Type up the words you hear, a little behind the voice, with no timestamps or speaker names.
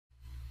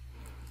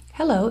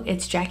Hello,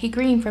 it's Jackie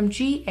Green from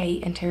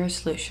GA Interior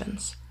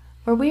Solutions,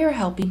 where we are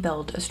helping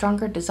build a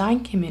stronger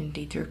design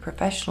community through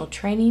professional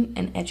training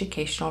and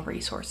educational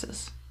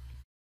resources.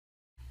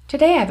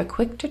 Today I have a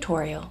quick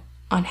tutorial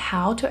on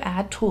how to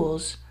add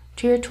tools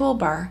to your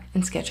toolbar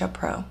in SketchUp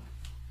Pro.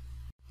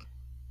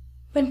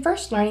 When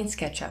first learning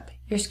SketchUp,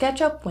 your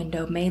SketchUp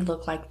window may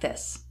look like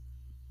this.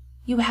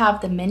 You have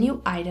the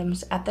menu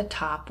items at the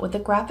top with the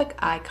graphic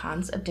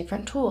icons of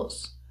different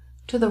tools.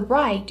 To the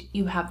right,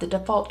 you have the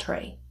default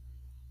tray.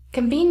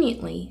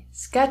 Conveniently,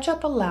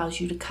 SketchUp allows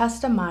you to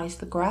customize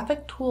the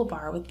graphic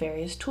toolbar with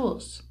various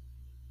tools.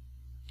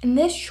 In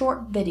this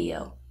short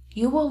video,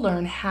 you will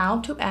learn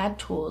how to add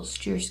tools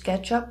to your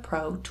SketchUp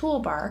Pro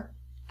toolbar,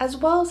 as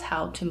well as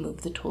how to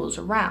move the tools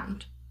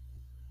around.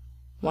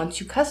 Once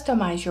you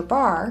customize your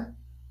bar,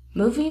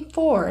 moving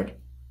forward,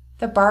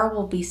 the bar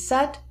will be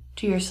set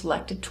to your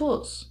selected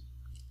tools.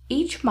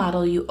 Each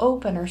model you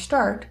open or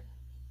start,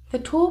 the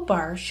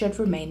toolbar should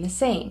remain the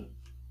same.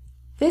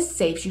 This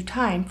saves you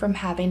time from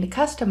having to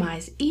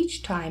customize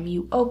each time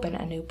you open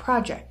a new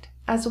project,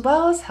 as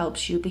well as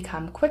helps you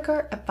become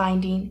quicker at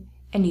finding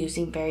and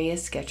using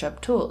various SketchUp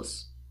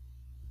tools.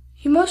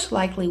 You most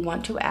likely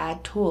want to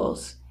add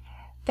tools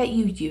that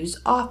you use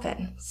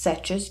often,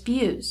 such as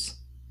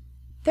views.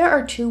 There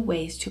are two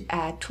ways to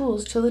add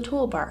tools to the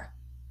toolbar.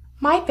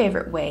 My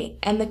favorite way,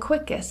 and the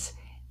quickest,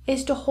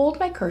 is to hold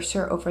my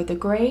cursor over the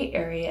gray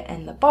area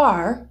in the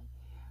bar,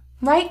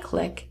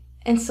 right-click,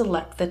 and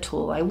select the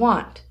tool I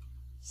want,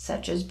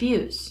 such as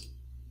views.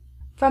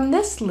 From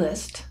this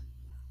list,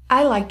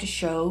 I like to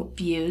show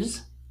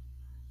views,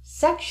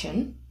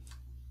 section,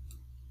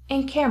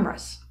 and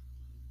cameras.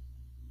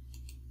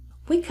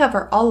 We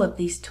cover all of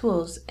these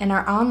tools in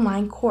our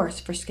online course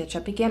for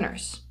SketchUp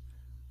beginners.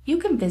 You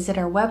can visit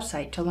our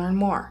website to learn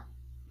more.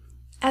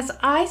 As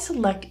I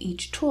select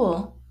each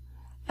tool,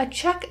 a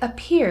check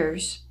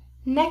appears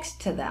next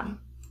to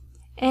them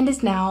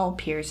and now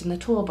appears in the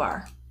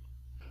toolbar.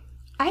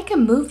 I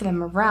can move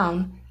them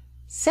around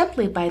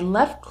simply by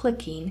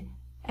left-clicking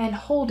and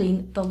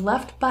holding the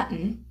left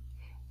button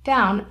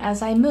down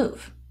as I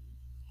move.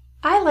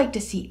 I like to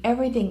see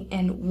everything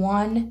in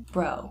one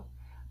row,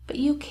 but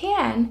you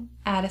can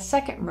add a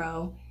second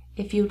row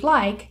if you'd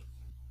like,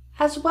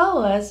 as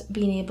well as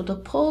being able to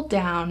pull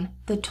down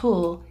the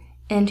tool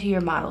into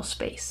your model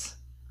space.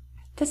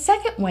 The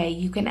second way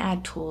you can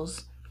add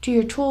tools to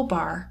your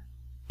toolbar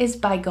is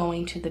by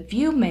going to the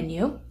View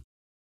menu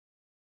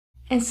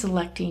and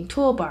selecting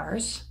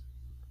Toolbars.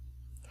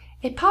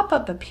 A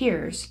pop-up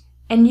appears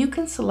and you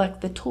can select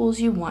the tools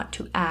you want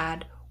to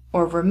add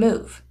or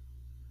remove.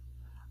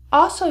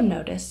 Also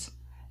notice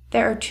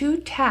there are two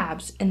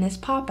tabs in this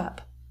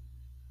pop-up.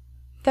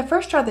 The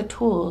first are the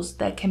tools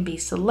that can be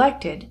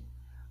selected,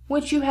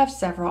 which you have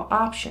several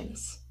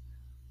options.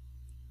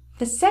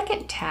 The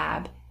second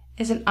tab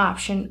is an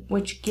option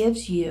which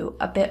gives you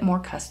a bit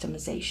more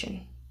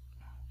customization.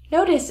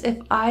 Notice if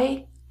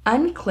I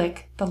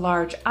unclick the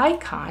large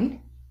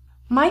icon,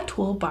 my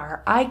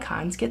toolbar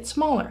icons get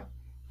smaller.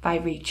 If I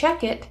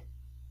recheck it,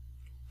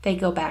 they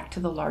go back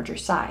to the larger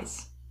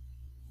size.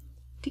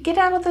 To get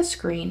out of the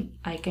screen,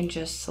 I can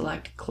just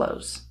select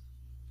Close.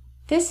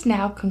 This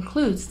now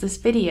concludes this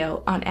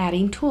video on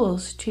adding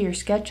tools to your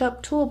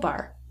SketchUp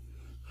toolbar.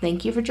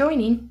 Thank you for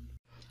joining.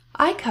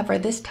 I cover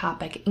this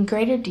topic in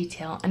greater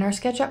detail in our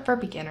SketchUp for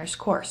Beginners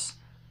course.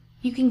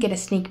 You can get a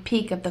sneak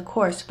peek of the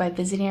course by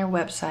visiting our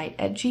website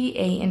at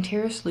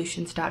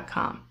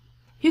gainteriorsolutions.com.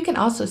 You can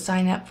also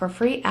sign up for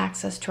free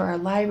access to our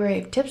library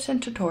of tips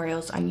and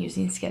tutorials on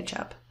using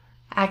SketchUp.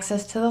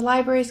 Access to the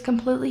library is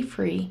completely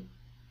free,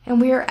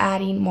 and we are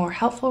adding more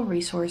helpful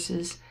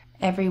resources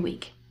every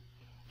week.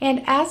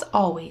 And as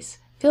always,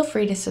 feel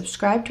free to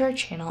subscribe to our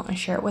channel and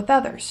share it with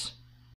others.